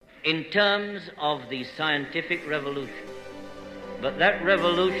in terms of the scientific revolution. But that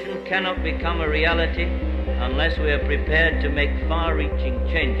revolution cannot become a reality unless we are prepared to make far-reaching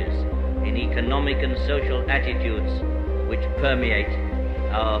changes in economic and social attitudes which permeate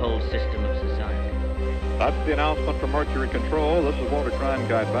our whole system of society. That's the announcement from Mercury Control. This is Walter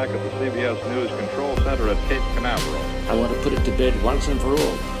Cronkite back at the CBS News Control Center at Cape Canaveral. I want to put it to bed once and for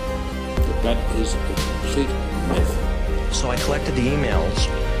all that is a complete myth. So I collected the emails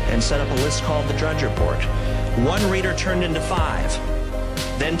and set up a list called the Drudge Report. One reader turned into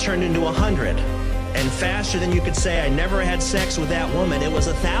 5, then turned into 100. And faster than you could say I never had sex with that woman, it was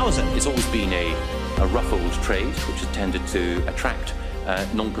 1,000. It's always been a ruffled trade which has tended to attract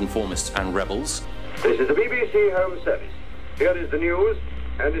nonconformists and rebels. This is the BBC Home Service. Here is the news,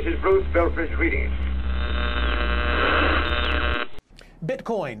 and this is Bruce Belfridge reading it.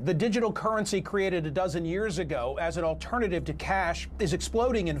 Bitcoin, the digital currency created a dozen years ago as an alternative to cash, is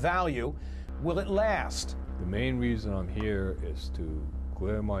exploding in value. Will it last? The main reason I'm here is to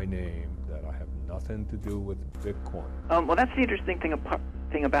clear my name that I have nothing to do with Bitcoin. Well, that's the interesting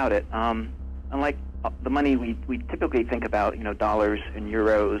thing about it. Unlike the money we typically think about, dollars and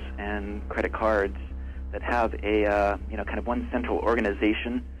euros and credit cards that have a, kind of one central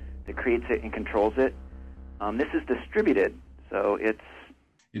organization that creates it and controls it. This is distributed, so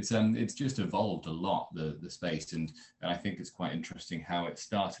it's just evolved a lot, the space, and I think it's quite interesting how it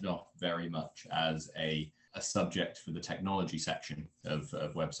started off very much as a subject for the technology section of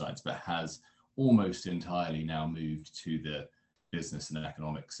websites, but has almost entirely now moved to the business and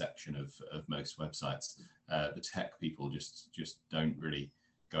economic section of most websites. The tech people just don't really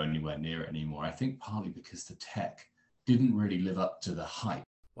go anywhere near it anymore. I think partly because the tech didn't really live up to the hype.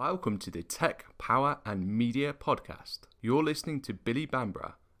 Welcome to the Tech, Power and Media podcast. You're listening to Billy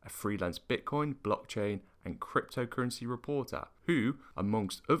Bambra, a freelance Bitcoin, blockchain and cryptocurrency reporter who,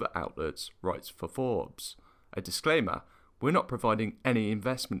 amongst other outlets, writes for Forbes. A disclaimer, we're not providing any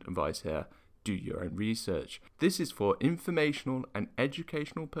investment advice here. Do your own research. This is for informational and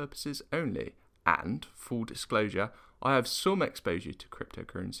educational purposes only. And, full disclosure, I have some exposure to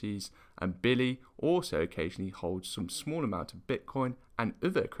cryptocurrencies, and Billy also occasionally holds some small amount of Bitcoin and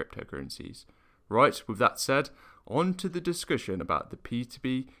other cryptocurrencies. Right, with that said, on to the discussion about the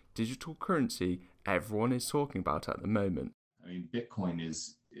P2P digital currency everyone is talking about at the moment. I mean, Bitcoin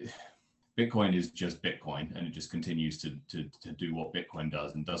is just Bitcoin, and it just continues to do what Bitcoin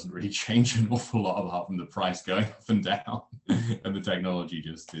does and doesn't really change an awful lot apart from the price going up and down. And the technology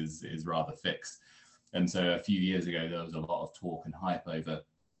just is rather fixed. And so a few years ago, there was a lot of talk and hype over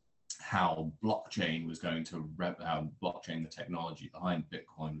how blockchain, the technology behind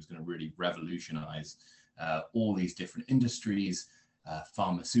Bitcoin, was going to really revolutionize all these different industries,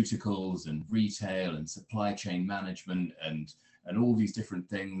 pharmaceuticals and retail and supply chain management and all these different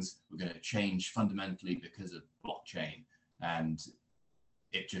things were going to change fundamentally because of blockchain. And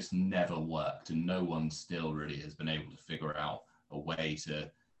it just never worked. And no one still really has been able to figure out a way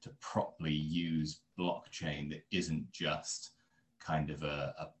to properly use blockchain that isn't just kind of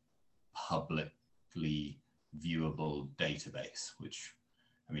a publicly viewable database, which,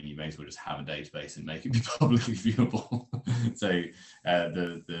 I mean, you may as well just have a database and make it be publicly viewable. So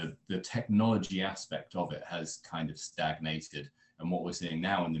the technology aspect of it has kind of stagnated. And what we're seeing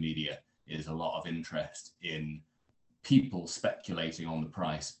now in the media is a lot of interest in people speculating on the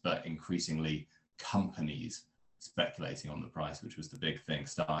price, but increasingly companies speculating on the price, which was the big thing.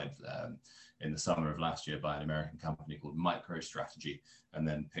 Started in the summer of last year by an American company called MicroStrategy, and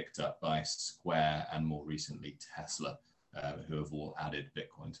then picked up by Square and more recently Tesla, who have all added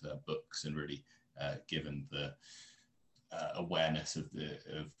Bitcoin to their books and really given the awareness of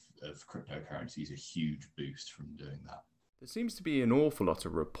cryptocurrencies a huge boost from doing that. There seems to be an awful lot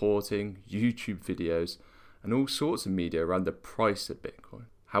of reporting, YouTube videos, and all sorts of media around the price of Bitcoin.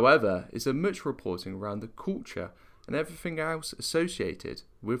 However, is there much reporting around the culture and everything else associated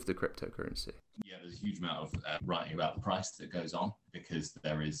with the cryptocurrency? Yeah, there's a huge amount of writing about the price that goes on because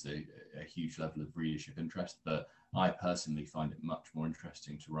there is a huge level of readership interest. But I personally find it much more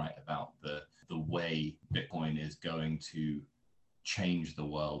interesting to write about the way Bitcoin is going to change the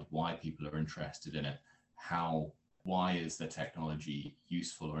world, why people are interested in it, why is the technology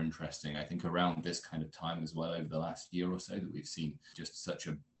useful or interesting. I think around this kind of time as well, over the last year or so, that we've seen just such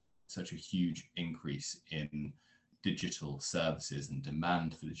a huge increase in digital services and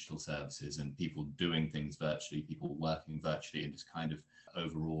demand for digital services and people doing things virtually, people working virtually, and just kind of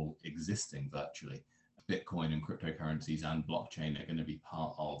overall existing virtually. Bitcoin and cryptocurrencies and blockchain are going to be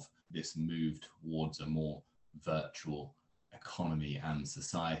part of this move towards a more virtual economy and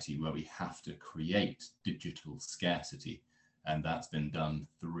society where we have to create digital scarcity and that's been done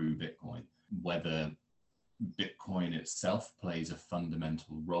through Bitcoin. Whether Bitcoin itself plays a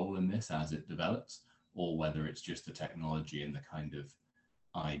fundamental role in this as it develops, or whether it's just the technology and the kind of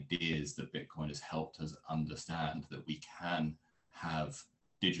ideas that Bitcoin has helped us understand that we can have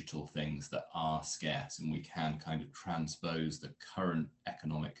digital things that are scarce, and we can kind of transpose the current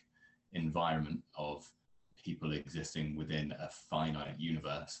economic environment of people existing within a finite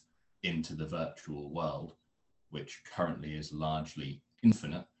universe into the virtual world, which currently is largely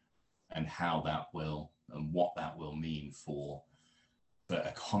infinite, and how that will and what that will mean for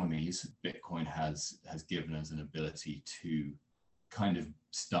economies. Bitcoin has given us an ability to kind of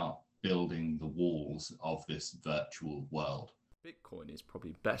start building the walls of this virtual world. Bitcoin is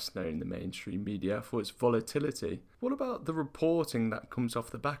probably best known in the mainstream media for its volatility. What about the reporting that comes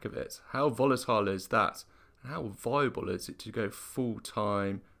off the back of it? How volatile is that? And how viable is it to go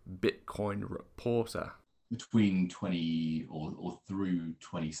full-time Bitcoin reporter? Between 20 or through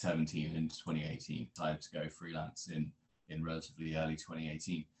 2017 and into 2018, I decided to go freelance in relatively early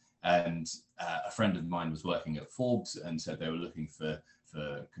 2018. And a friend of mine was working at Forbes and said they were looking for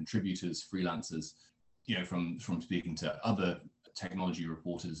contributors, freelancers. You know, from speaking to other technology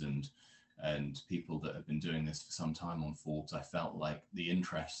reporters and people that have been doing this for some time on Forbes, I felt like the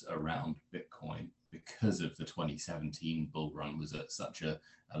interest around Bitcoin, because of the 2017 bull run, was at such a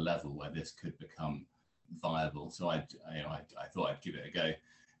level where this could become viable. So I thought I'd give it a go.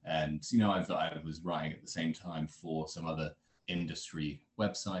 And I was writing at the same time for some other industry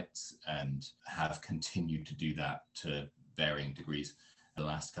websites and have continued to do that to varying degrees the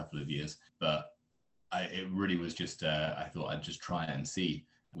last couple of years. But it really was just I thought I'd just try and see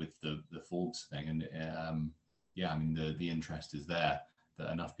with the Forbes thing, and I mean the interest is there,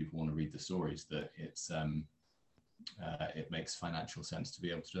 that enough people want to read the stories that it makes financial sense to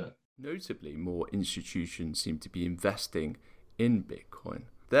be able to do it. Notably, more institutions seem to be investing in Bitcoin.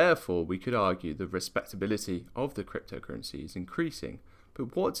 Therefore, we could argue the respectability of the cryptocurrency is increasing.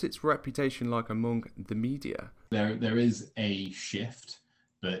 But what's its reputation like among the media? There is a shift,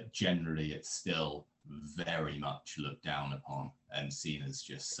 but generally it's still very much looked down upon and seen as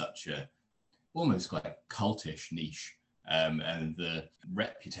just such a almost like cultish niche. And the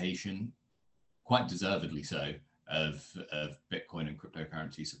reputation, quite deservedly so, of Bitcoin and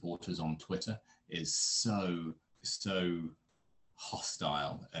cryptocurrency supporters on Twitter is so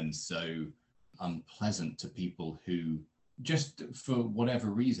hostile and so unpleasant to people who just for whatever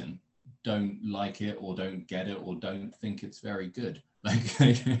reason don't like it or don't get it or don't think it's very good. Like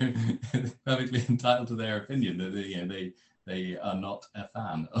they're perfectly entitled to their opinion that they are not a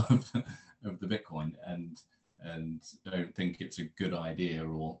fan of the Bitcoin and don't think it's a good idea,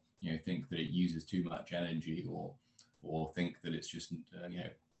 or think that it uses too much energy, or think that it's just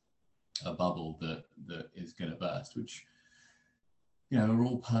a bubble that is going to burst, which are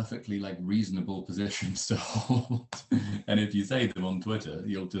all perfectly reasonable positions to hold. And if you say them on Twitter,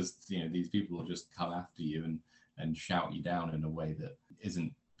 you'll just these people will just come after you and shout you down in a way that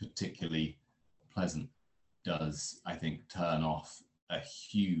isn't particularly pleasant. Does, I think, turn off a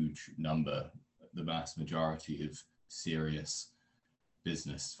huge number, the vast majority of serious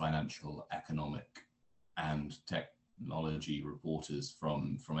business, financial, economic, and technology reporters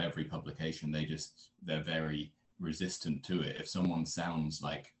from every publication. They're very resistant to it. If someone sounds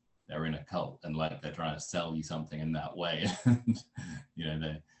like they're in a cult and like they're trying to sell you something in that way, and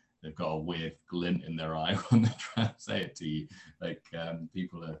they've got a weird glint in their eye when they're trying to say it to you,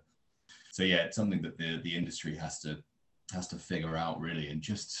 people are. So yeah, it's something that the industry has to figure out really, and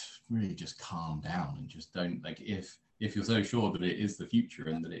just calm down and just don't if you're so sure that it is the future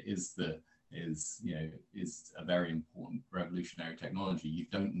and that it is a very important revolutionary technology, you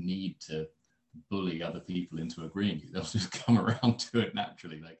don't need to bully other people into agreeing with you. They'll just come around to it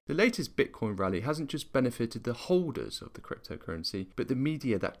naturally. The latest Bitcoin rally hasn't just benefited the holders of the cryptocurrency, but the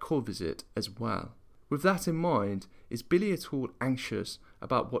media that covers it as well. With that in mind, is Billy at all anxious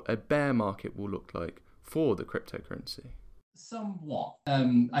about what a bear market will look like for the cryptocurrency? Somewhat.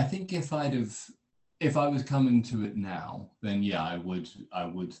 I think if I was coming to it now, then yeah, I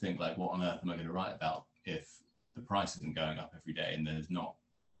would think what on earth am I going to write about if the price isn't going up every day and there's not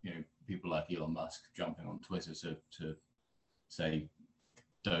people like Elon Musk jumping on Twitter to say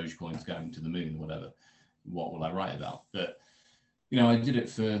Dogecoin's going to the moon, whatever. What will I write about? But I did it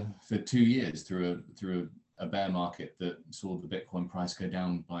for 2 years through a bear market that saw the Bitcoin price go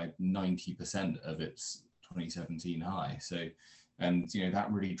down by 90% of its 2017 high. So, and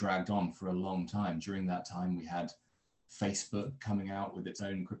that really dragged on for a long time. During that time, we had Facebook coming out with its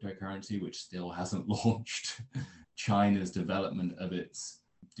own cryptocurrency, which still hasn't launched. China's development of its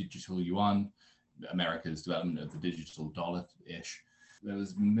digital yuan, America's development of the digital dollar-ish, there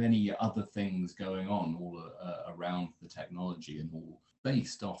was many other things going on all around the technology and all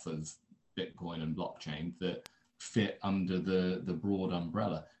based off of Bitcoin and blockchain that fit under the broad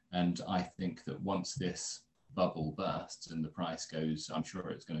umbrella. And I think that once this bubble bursts and the price goes, I'm sure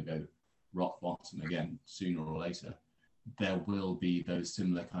it's going to go rock bottom again sooner or later, there will be those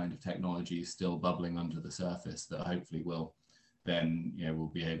similar kind of technologies still bubbling under the surface that hopefully will then, we'll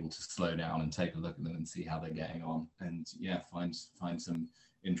be able to slow down and take a look at them and see how they're getting on, and find some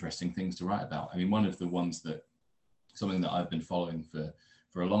interesting things to write about. I mean, one of the ones that, something that I've been following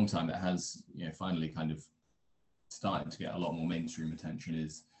for a long time that has, finally kind of started to get a lot more mainstream attention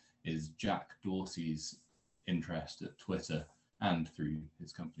is Jack Dorsey's interest at Twitter and through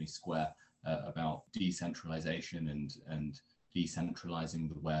his company Square about decentralization and decentralizing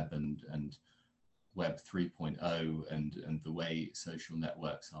the web and Web 3.0 and the way social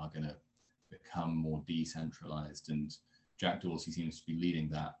networks are going to become more decentralized. And Jack Dorsey seems to be leading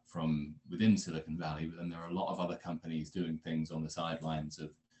that from within Silicon Valley, but then there are a lot of other companies doing things on the sidelines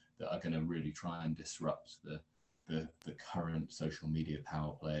that are going to really try and disrupt the current social media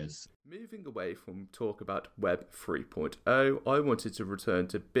power players. Moving away from talk about Web 3.0, I wanted to return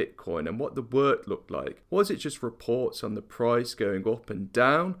to Bitcoin and what the work looked like. Was it just reports on the price going up and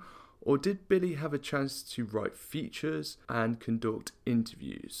down, or did Billy have a chance to write features and conduct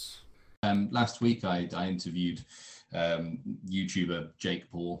interviews? Last week I interviewed YouTuber Jake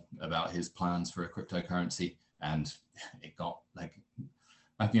Paul about his plans for a cryptocurrency, and it got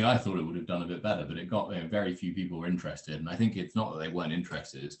I thought it would have done a bit better, but it got very few people were interested. And I think it's not that they weren't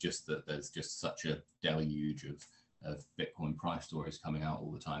interested, it's just that there's just such a deluge of Bitcoin price stories coming out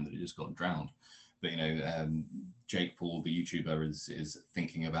all the time that it just got drowned. But, Jake Paul, the YouTuber, is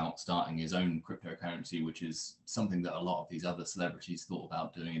thinking about starting his own cryptocurrency, which is something that a lot of these other celebrities thought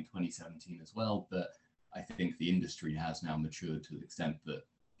about doing in 2017 as well. But I think the industry has now matured to the extent that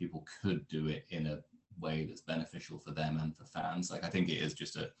people could do it in a way that's beneficial for them and for fans. I think it is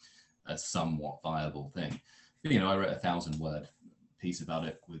just a somewhat viable thing. But, I wrote a 1,000-word piece about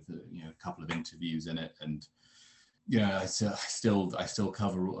it with a couple of interviews in it, and I still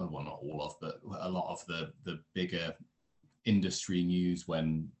cover, well, not all of, but a lot of the bigger industry news.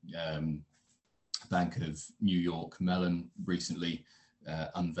 When Bank of New York Mellon recently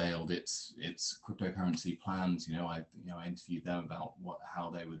unveiled its cryptocurrency plans, I interviewed them about what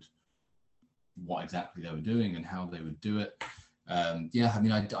exactly they were doing and how they would do it.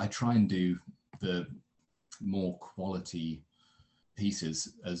 I try and do the more quality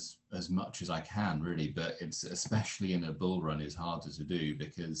pieces as much as I can, really, but it's, especially in a bull run, is harder to do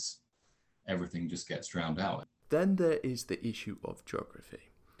because everything just gets drowned out. Then there is the issue of geography.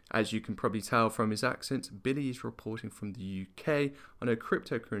 As you can probably tell from his accent, Billy is reporting from the UK on a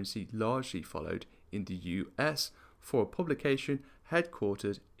cryptocurrency largely followed in the US for a publication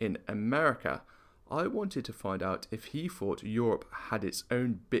headquartered in America. I wanted to find out if he thought Europe had its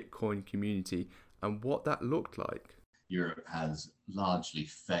own Bitcoin community and what that looked like. Europe has largely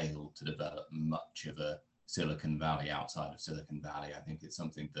failed to develop much of a Silicon Valley outside of Silicon Valley. I think it's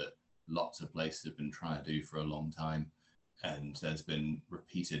something that lots of places have been trying to do for a long time, and there's been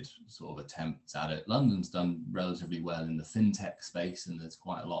repeated sort of attempts at it. London's done relatively well in the fintech space, and there's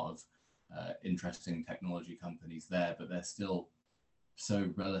quite a lot of interesting technology companies there, but they're still so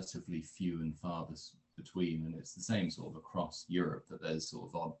relatively few and far between, and it's the same sort of across Europe, that there's sort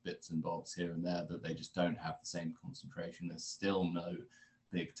of odd bits and bobs here and there, that they just don't have the same concentration. There's still no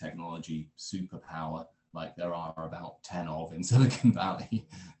big technology superpower like there are about 10 of in Silicon Valley.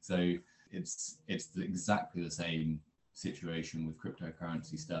 So it's exactly the same situation with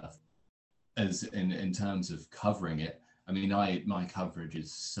cryptocurrency stuff. As in terms of covering it, I mean, my coverage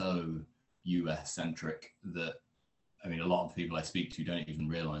is so US centric that, I mean, a lot of the people I speak to don't even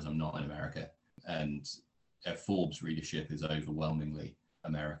realize I'm not in America. And Forbes readership is overwhelmingly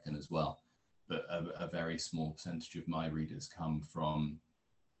American as well. But a very small percentage of my readers come from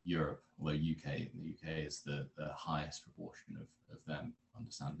Europe, although the UK is the highest proportion of them,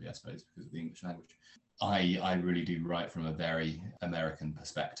 understandably, I suppose, because of the English language. I really do write from a very American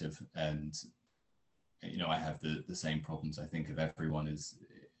perspective, and I have the same problems I think of everyone is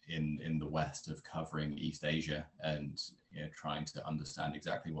in the West, of covering East Asia, and trying to understand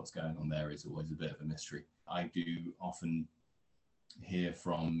exactly what's going on there is always a bit of a mystery. I do often hear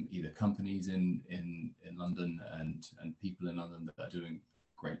from either companies in London and people in London that are doing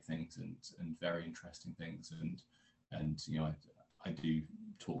great things and very interesting things, and I do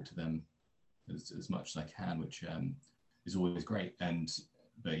talk to them as much as I can, which is always great.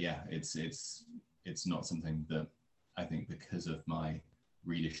 But yeah, it's not something that I think, because of my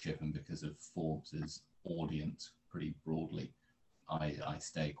readership and because of Forbes's audience pretty broadly, I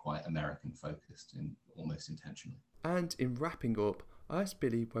stay quite American focused in almost intentionally. And in wrapping up, I asked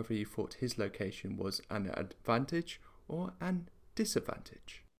Billy whether he thought his location was an advantage or an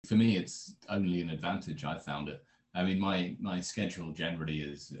disadvantage. For me, it's only an advantage. I found it. I mean, my schedule generally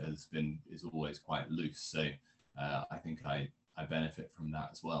is always quite loose, so I think I benefit from that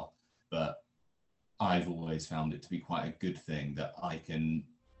as well. But I've always found it to be quite a good thing that I can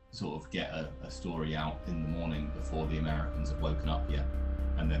sort of get a story out in the morning before the Americans have woken up yet,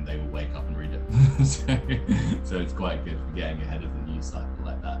 and then they will wake up and read it. So it's quite good for getting ahead of the news cycle.